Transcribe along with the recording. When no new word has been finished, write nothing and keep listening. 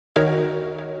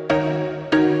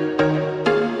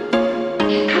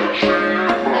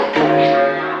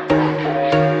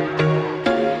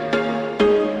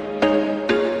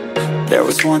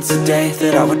least once a day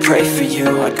that I would pray for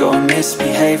you. I'd go and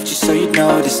misbehave just so you'd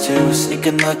notice too.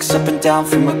 Sneaking looks up and down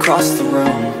from across the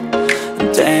room.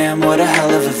 And damn, what a hell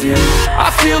of a view. I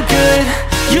feel good,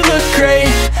 you look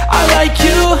great, I like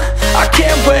you, I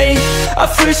can't wait. A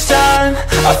first time,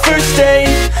 a first date,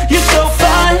 you're so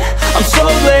fine, I'm so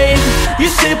late. You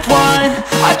sip wine,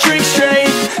 I drink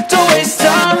straight, don't waste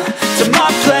time to my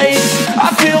place. I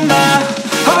feel my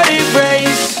heart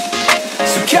erase,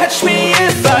 so catch me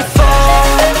if I fall.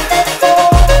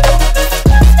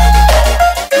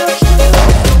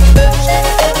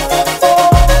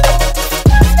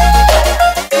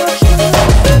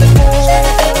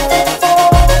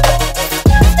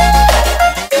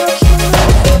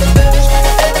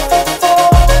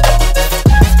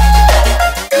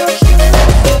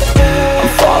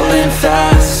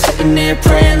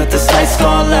 Praying that this night's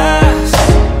gonna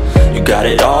last. You got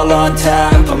it all on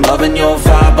tap, I'm loving your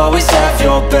vibe, always have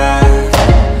your back.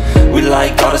 We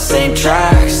like all the same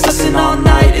tracks, listen all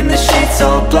night in the sheets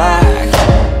all black.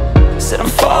 Said I'm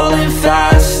falling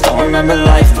fast, don't remember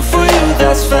life before you,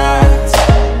 that's fact.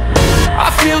 I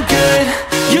feel good,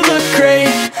 you look great,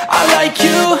 I like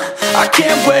you, I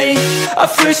can't wait. A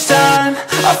first time,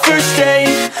 a first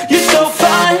date, you're so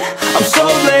fine, I'm so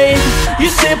late. You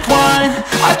sip wine,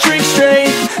 I drink straight,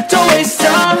 don't waste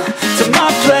time to my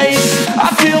place.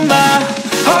 I feel my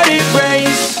heart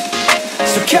erase,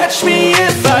 so catch me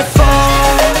if I fall.